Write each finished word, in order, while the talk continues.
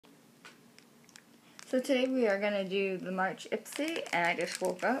So today we are going to do the March Ipsy, and I just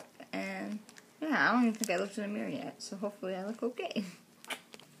woke up, and yeah, I don't even think I looked in the mirror yet, so hopefully I look okay.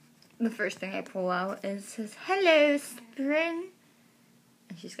 The first thing I pull out is, says, "Hello, Spring,"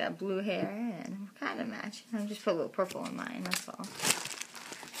 and she's got blue hair, and we're kind of matching. I just put a little purple in mine, that's all.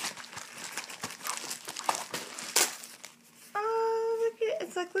 Oh, look at it,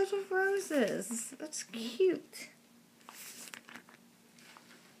 it's like little roses. That's cute.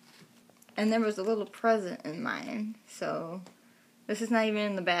 And there was a little present in mine, so this is not even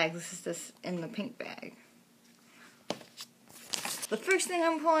in the bag, this is just in the pink bag. The first thing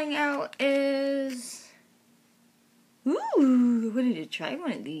I'm pulling out is, ooh, what did you try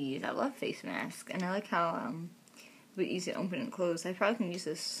one of these? I love face masks, and I like how it'll be easy to open and close. I probably can use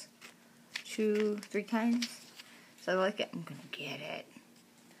this 2-3 times, so I like it. I'm gonna get it.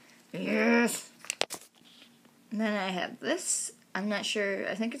 Yes! And then I have this. I'm not sure,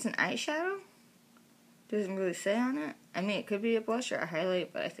 I think it's an eyeshadow. Doesn't really say on it. I mean, it could be a blush or a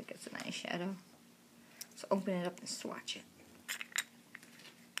highlight, but I think it's an eyeshadow. So open it up and swatch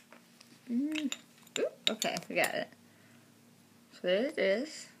it. Ooh, okay, we got it. So there it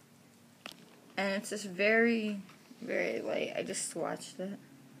is. And it's just very, very light. I just swatched it.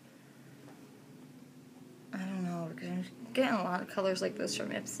 I don't know, because I'm getting a lot of colors like this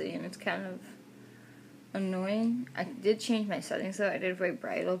from Ipsy, and it's kind of annoying. I did change my settings though. I did white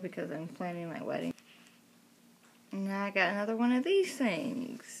bridal because I'm planning my wedding. And now I got another one of these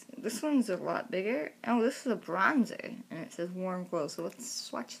things. This one's a lot bigger. Oh, this is a bronzer, and it says warm glow. So let's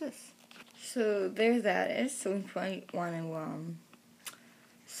swatch this. So there that is. So we might want to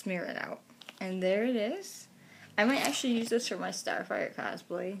smear it out. And there it is. I might actually use this for my Starfire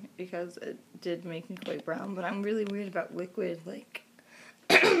cosplay because it did make me quite brown. But I'm really weird about liquid like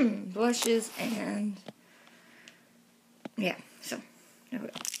blushes and yeah, so there we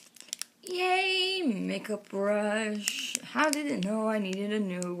go. Yay, makeup brush. How did it know I needed a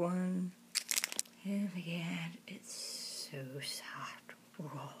new one? Oh my god, it's so soft.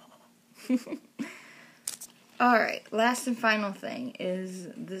 Alright, last and final thing is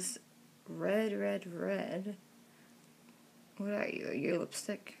this red. What are you? Are you a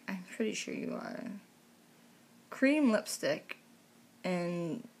lipstick? I'm pretty sure you are. Cream lipstick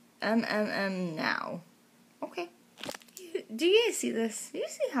and Now. Okay. Do you guys see this? Do you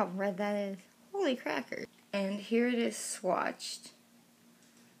see how red that is? Holy cracker. And here it is swatched.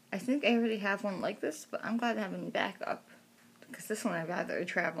 I think I already have one like this, but I'm glad to have a backup. Because this one I'd rather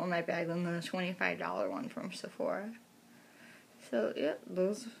travel in my bag than the $25 one from Sephora. So, yeah,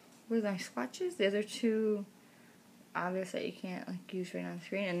 those were my swatches. The other two, obviously, you can't like use right on the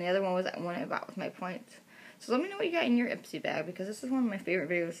screen. And the other one was that one I bought with my points. So let me know what you got in your Ipsy bag, because this is one of my favorite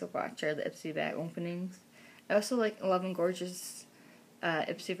videos to watch, are the Ipsy bag openings. I also like Love and Gorgeous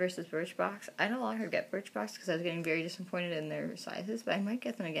Ipsy versus Birchbox. I no longer get Birchbox because I was getting very disappointed in their sizes, but I might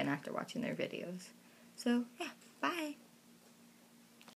get them again after watching their videos. So, yeah, bye!